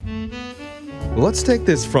Let's take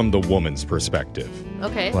this from the woman's perspective.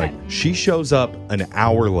 Okay. Like, she shows up an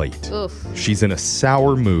hour late. Oof. She's in a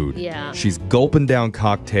sour mood. Yeah. She's gulping down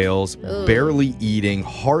cocktails, Ooh. barely eating,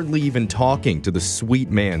 hardly even talking to the sweet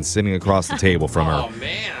man sitting across the table from her. Oh,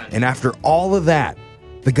 man. And after all of that,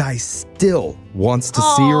 the guy still wants to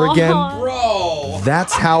see her again. Bro.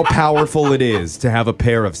 That's how powerful it is to have a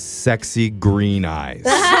pair of sexy green eyes.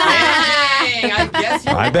 Dang, I guess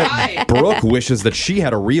you're I bet right. Brooke wishes that she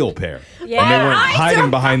had a real pair. Yeah. And they weren't Eyes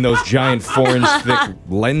hiding behind those giant 4-inch thick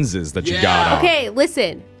lenses that you Yeah. got on. Okay,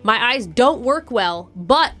 listen. My eyes don't work well,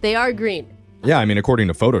 but they are green. Yeah, I mean, according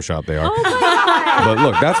to Photoshop, they are. Oh my God. But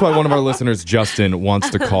look, that's why one of our listeners, Justin,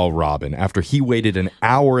 wants to call Robin after he waited an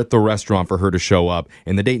hour at the restaurant for her to show up,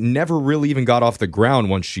 and the date never really even got off the ground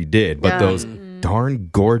once she did. But Yeah. those darn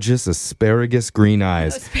gorgeous asparagus green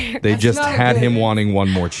eyes, they just not had good. him wanting one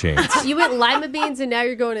more chance. You went lima beans and now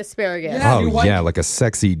you're going asparagus. Yeah. Oh, you like- yeah, like a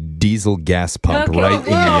sexy diesel gas pump Okay. right in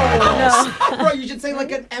the eyeballs. Bro, you should say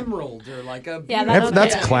like an emerald or like a... Yeah,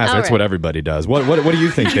 That's Okay. class. All That's right. what everybody does. What do you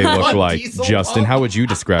think they look What, like, diesel Justin? pump? How would you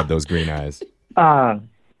describe those green eyes? I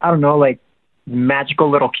don't know, like magical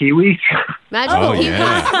little kiwis. Magical Oh, people.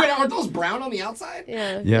 yeah. Wait, aren't those brown on the outside?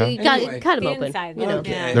 Yeah. Yeah. You got Anyway. cut them The open. inside, You know.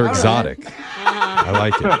 Okay. They're All right. exotic. I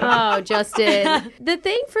like it. Oh, Justin. The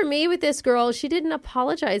thing for me with this girl, she didn't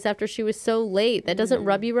apologize after she was so late. That doesn't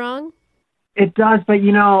rub you wrong? It does, but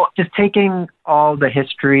just taking all the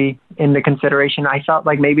history into consideration, I felt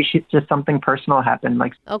like maybe just something personal happened.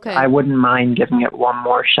 Like Okay. I wouldn't mind giving it one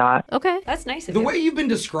more shot. Okay. That's nice of The you. way you've been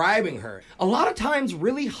describing her, a lot of times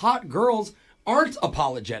really hot girls aren't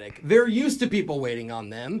apologetic. They're used to people waiting on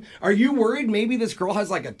them. Are you worried maybe this girl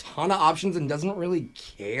has like a ton of options and doesn't really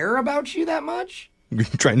care about you that much?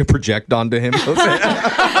 Trying to project onto him. Like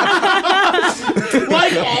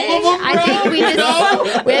all of them, I think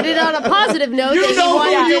we ended on a positive note You that know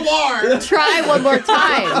he who wanted you are. to try one more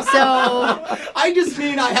time. So I just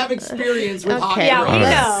mean I have experience with hot Okay. Yeah, girls. we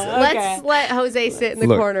Alright. know. let's let Jose sit in the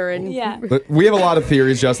Look. corner and Yeah. But we have a lot of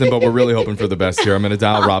theories, Justin, but we're really hoping for the best here. I'm going to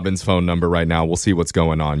dial Robin's phone number right now. We'll see what's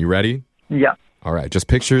going on. You ready? Yeah. All right. Just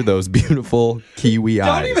picture those beautiful kiwi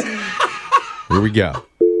eyes. even- Here we go.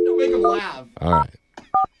 Don't make them laugh. All right.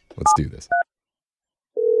 Let's do this.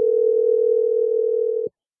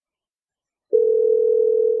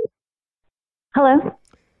 Hello?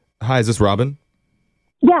 Hi, is this Robin?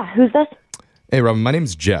 Yeah, who's this? Hey, Robin, my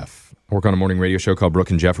name's Jeff. I work on a morning radio show called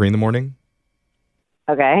Brooke and Jeffrey in the Morning.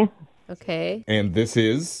 Okay. okay. And this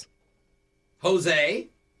is... Jose.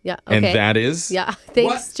 Yeah. Okay. And that is... Yeah.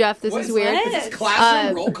 Thanks, What- Jeff. This what is weird. Is this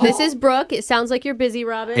classroom roll call? This is Brooke. It sounds like you're busy,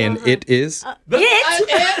 Robin. And it is...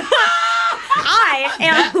 I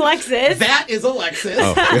am Alexis. That is Alexis.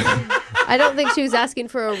 Oh. I don't think she was asking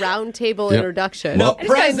for a round table Yep. introduction. Well, I just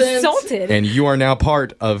got Present. insulted. And you are now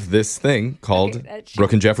part of this thing called Okay, that should-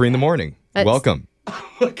 Brooke and Jeffrey in the Morning. That's- Welcome.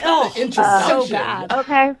 Oh, Introduction. so bad.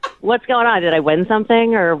 Okay. What's going on? Did I win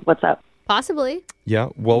something or what's up? Possibly. Yeah,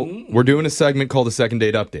 well, we're doing a segment called the Second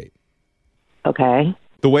Date Update. Okay.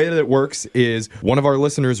 The way that it works is one of our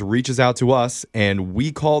listeners reaches out to us and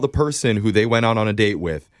we call the person who they went out on a date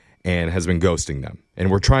with and has been ghosting them.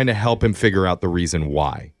 And we're trying to help him figure out the reason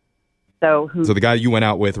why. So who? So the guy you went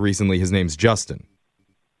out with recently, his name's Justin.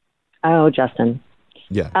 Oh, Justin.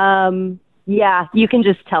 Yeah. Yeah, you can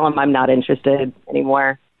just tell him I'm not interested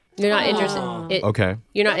anymore. You're not interested. Okay.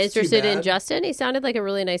 You're not That's too interested in bad. Justin? He sounded like a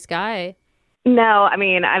really nice guy. No, I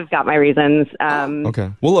mean, I've got my reasons.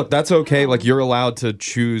 Okay. Well, look, that's okay. Like, you're allowed to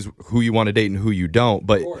choose who you want to date and who you don't.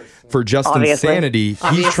 But for Justin's Obviously. sanity,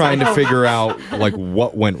 he's trying to figure out, like,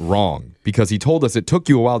 what went wrong. Because he told us it took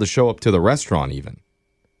you a while to show up to the restaurant, even.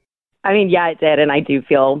 I mean, yeah, it did, and I do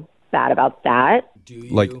feel bad about that. Do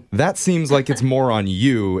you? Like, that seems like it's more on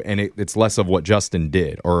you and it's less of what Justin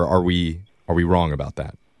did. Or are we wrong about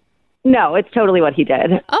that? No, it's totally what he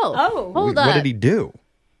did. Oh, hold on. What did he do?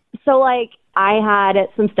 So, like, I had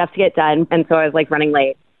some stuff to get done, and so I was, like, running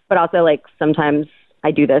late. But also, like, sometimes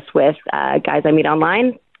I do this with guys I meet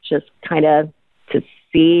online, just kind of to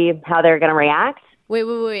see how they're going to react.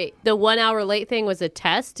 Wait. The 1 hour late thing was a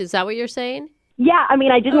test? Is that what you're saying? Yeah, I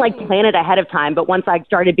mean, I didn't, like, plan it ahead of time, but once I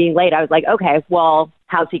started being late, I was like, okay, well,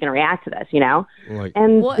 how's he going to react to this, you know? Like,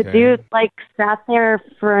 And What? the dude, like, sat there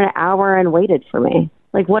for an hour and waited for me.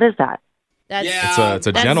 Like, what is that? That's Yeah. it's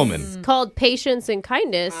a that's gentleman. called patience and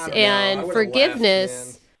kindness I don't know. I and would've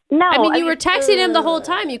forgiveness. laughed, No, I mean, you were texting him the whole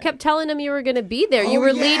time. You kept telling him you were going to be there. You Oh,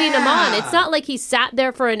 were leading him on. yeah. It's not like he sat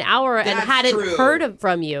there for an hour and That's hadn't true. heard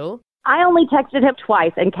from you. I only texted him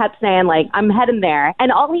twice and kept saying, like, I'm heading there.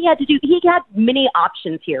 And all he had to do, he had many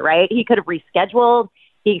options here, right? He could have rescheduled.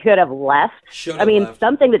 He could have left. Should I have mean, left.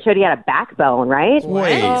 something that showed he had a backbone, right?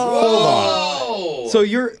 Wait, hold on. So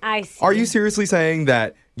you're I see. Are you seriously saying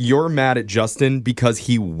that you're mad at Justin because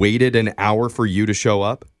he waited an hour for you to show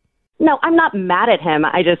up? No, I'm not mad at him.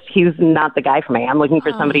 He's not the guy for me. I'm looking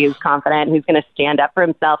for somebody who's confident, who's going to stand up for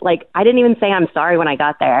himself. Like, I didn't even say I'm sorry when I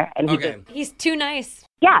got there. And He's too nice.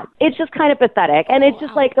 yeah, it's just kind of pathetic. And it's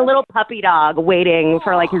just like a little puppy dog waiting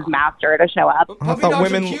for like his master to show up. I Puppy thought dogs are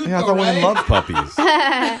women, cute, I though, thought women right? love puppies.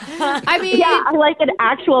 I mean, Yeah, I like an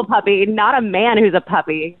actual puppy, not a man who's a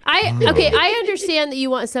puppy. I understand that you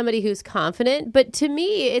want somebody who's confident, but to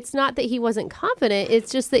me, it's not that he wasn't confident.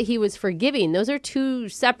 It's just that he was forgiving. Those are two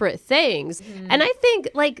separate things. And I think,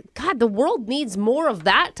 like, God, the world needs more of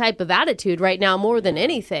that type of attitude right now more than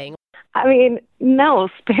anything. I mean, no,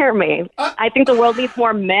 spare me. I think the world needs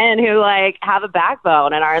more men who like have a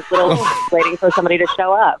backbone and aren't little waiting for somebody to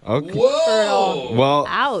show up. Okay. Whoa. Well,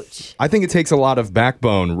 Ouch. I think it takes a lot of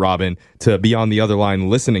backbone, Robin, to be on the other line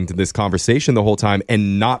listening to this conversation the whole time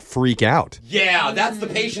and not freak out. Yeah, that's the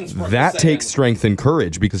patience part. That takes strength and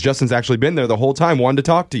courage because Justin's actually been there the whole time wanting to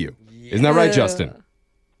talk to you. Isn't that right, Justin?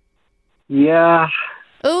 Yeah.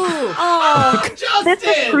 Ooh. Justin! This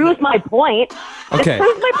just proves my point. Okay. This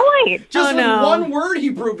proves my point. Just with no. one word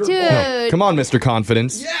he proved her point. Dude. Come on, Mr.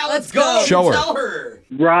 Confidence. Yeah, let's go. Show her. Tell her.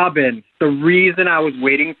 Robin, the reason I was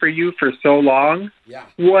waiting for you for so long Yeah.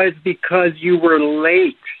 was because you were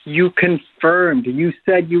late. You confirmed. You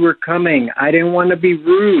said you were coming. I didn't want to be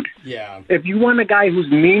rude. Yeah. If you want a guy who's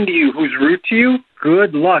mean to you, who's rude to you,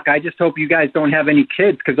 good luck. I just hope you guys don't have any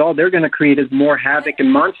kids because all they're going to create is more havoc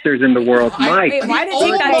and monsters in the world. Mike. Wait, why did it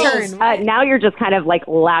take that Almost. turn? Now you're just kind of like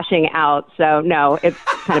lashing out. So no, it's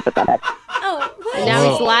kind of pathetic. Oh, what? And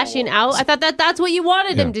now he's lashing out. I thought that's what you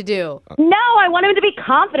wanted him to do. No, I want him to be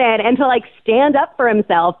confident and to like stand up for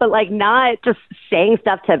himself, but like not just saying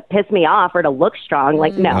stuff to piss me off or to look strong.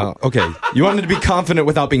 Like no. Okay. You wanted to be confident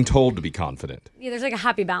without being told to be confident. Yeah, there's like a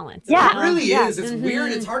happy balance. Yeah. It really is. It's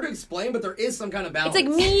weird. It's hard to explain, but there is some kind of balance. It's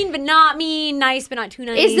like mean, but not mean, nice, but not too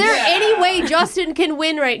nice. Is there Yeah. any way Justin can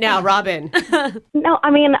win right now, Robin? No, I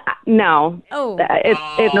mean no. Oh.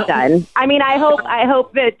 It's done. I mean, I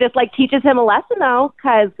hope that this like teaches him a lesson though,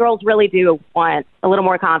 because girls really do want a little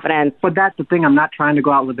more confidence. But that's the thing. I'm not trying to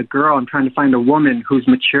go out with a girl. I'm trying to find a woman who's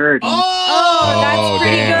matured. Oh, that's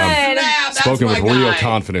pretty damn. good. snap. That's Spoken my with real guy.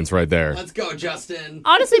 confidence right there. Let's go, Justin.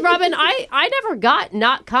 Honestly, Robin, I never got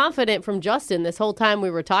not confident from Justin this whole time we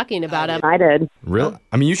were talking about him. I did. Really?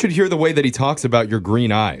 I mean, you should hear the way that he talks about your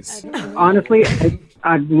green eyes. Honestly,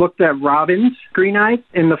 I've looked at Robin's green eyes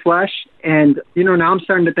in the flesh, and, now I'm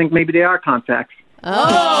starting to think maybe they are contacts.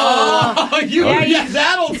 Oh,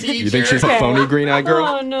 that'll teach You think her. she's a phony green eye girl?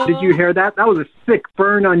 Oh, no. Did you hear that? That was a sick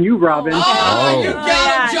burn on you, Robin. Oh, you Oh.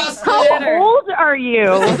 got him, Justin. How old are you?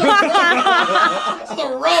 It's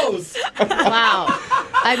the roast. Wow.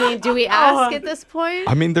 I mean, do we ask at this point?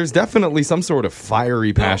 I mean, there's definitely some sort of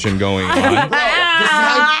fiery passion going on. Bro, this is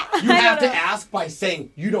how you have to ask by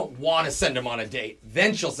saying you don't want to send him on a date.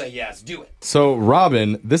 Then she'll say yes. Do it. So,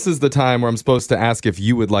 Robin, this is the time where I'm supposed to ask if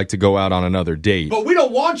you would like to go out on another date. But we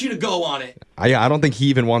don't want you to go on it. I don't think he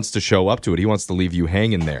even wants to show up to it. He wants to leave you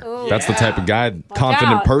hanging there. That's the Yeah. type of guy,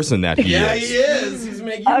 confident out. person that he Yeah, is. he is. He's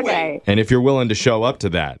making you Okay. wait. And if you're willing to show up to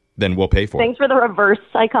that, then we'll pay for it. Thanks for the reverse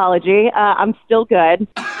psychology. I'm still good.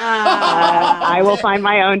 I will find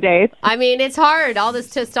my own dates. I mean, it's hard. All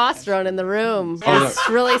this testosterone in the room. Oh, It's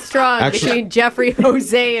really strong Actually- between Jeffrey,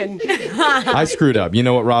 Jose, and I screwed up. You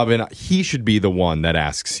know what, Robin? He should be the one that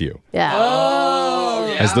asks you. yeah. Oh,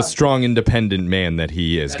 yeah. As the strong, independent man that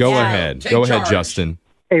he is. Go right. ahead. Take Go ahead, charge. Justin.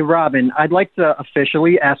 Hey, Robin, I'd like to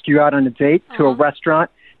officially ask you out on a date to a restaurant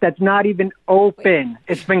that's not even open.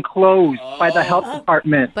 It's been closed by the health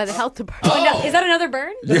department. By the health department. Oh, no, is that another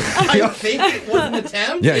burn? I think it was an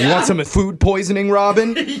attempt. Yeah, you want some food poisoning,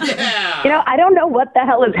 Robin? Yeah. I don't know what the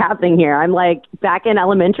hell is happening here. I'm like back in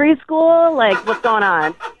elementary school. Like, what's going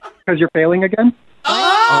on? Because you're failing again?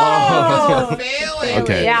 Oh, failing.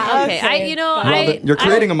 Okay. Yeah, okay. Okay. Robin, you're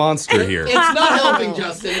creating a monster here. It's not helping,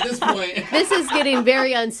 Justin, at this point. This is getting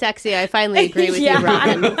very unsexy. I finally agree with Yeah. you,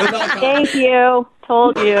 Robin. It's not coming. Thank you.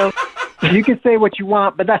 Told you. You can say what you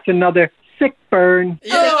want, but that's another sick burn.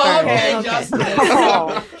 Yeah, okay, Okay. Justin.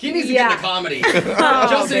 Oh. He needs to get into comedy.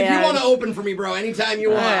 Justin, if you man. want to open for me, bro, anytime you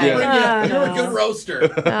want. Yeah. You're a good roaster.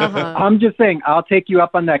 Uh-huh. I'm just saying, I'll take you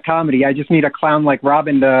up on that comedy. I just need a clown like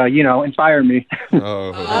Robin to, inspire me.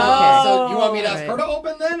 Oh. So you want me to ask her to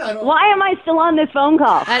open then? I don't. Why am I still on this phone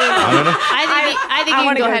call? I don't know. I don't know. I think you can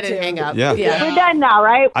wanna go go ahead too. and hang up. Yeah. We're done now,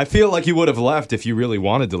 right? I feel like you would have left if you really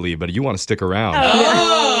wanted to leave, but you want to stick around.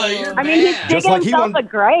 Oh, you're I mean, he's bad. Just digging like he himself won- a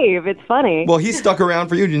grave. It's funny. Well, he stuck around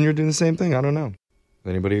for you, and you're doing the same thing. I don't know. Does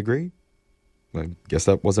anybody agree? I guess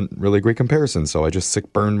that wasn't really a great comparison, so I just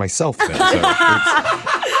sick burned myself then. So, oops.